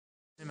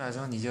秒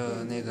钟你就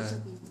那个。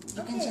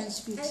Okay, I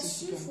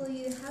choose for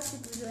you how to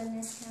brew a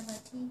nice cup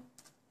of tea.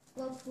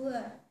 For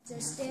pour,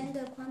 the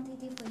standard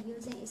quantity for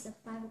using is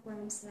 5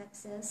 grams like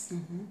this.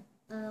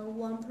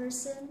 One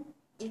person,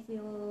 if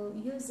you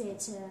use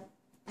it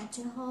at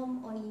your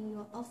home or in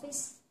your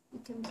office,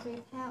 you can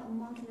prepare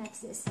amount like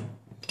this.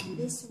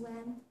 This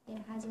one, it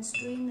has a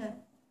strainer,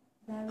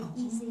 very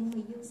easy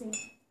for using.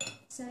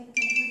 So you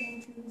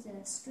can put into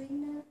the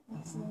strainer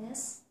like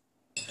this,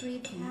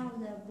 prepare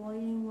the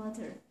boiling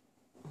water,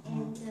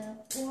 and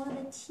pour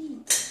the tea.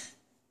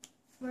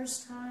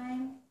 First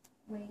time,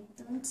 we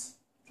don't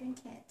drink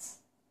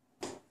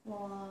it.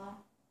 For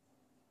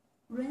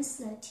rinse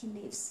the tea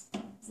leaves,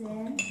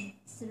 then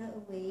throw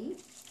away.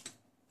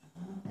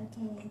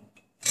 Okay,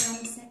 from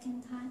the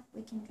second time,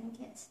 we can drink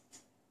it.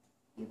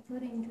 You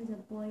put into the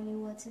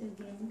boiling water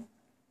again.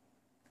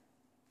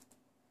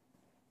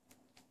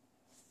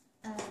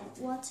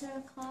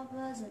 Water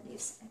cover the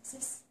leaves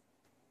excess.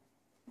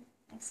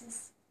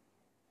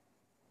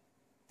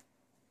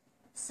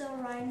 So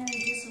right now you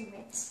just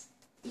wait.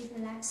 If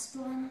you like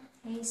strong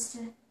taste,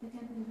 you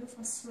can brew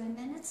for 3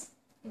 minutes.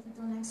 If you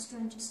don't like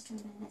strong, just 2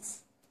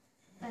 minutes.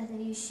 But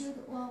you should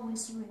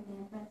always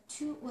remember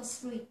 2 or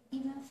 3,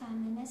 even 5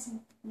 minutes,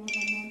 never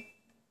mind.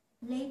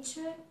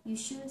 Later, you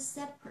should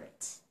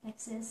separate like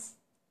this.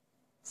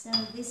 So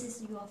this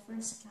is your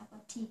first cup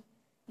of tea.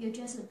 You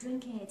just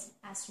drink it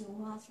as your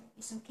water.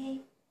 It's okay.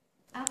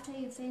 After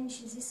you finish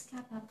this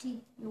cup of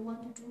tea, you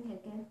want to drink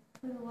again.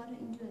 Put the water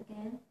into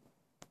again.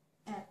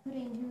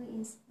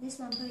 This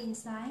one put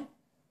inside,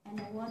 and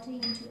the water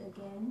into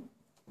again.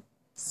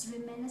 3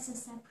 minutes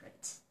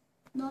separate.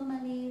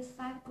 Normally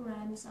 5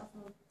 grams of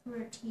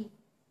pure tea,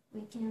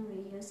 we can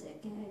reuse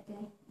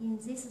again. In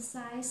this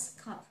size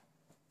cup,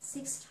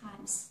 6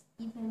 times,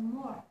 even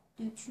more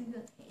due to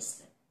your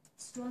taste.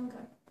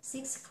 Stronger,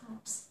 6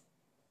 cups.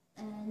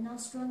 Not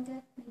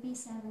stronger, maybe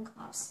 7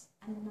 cups.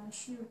 I'm not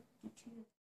sure due to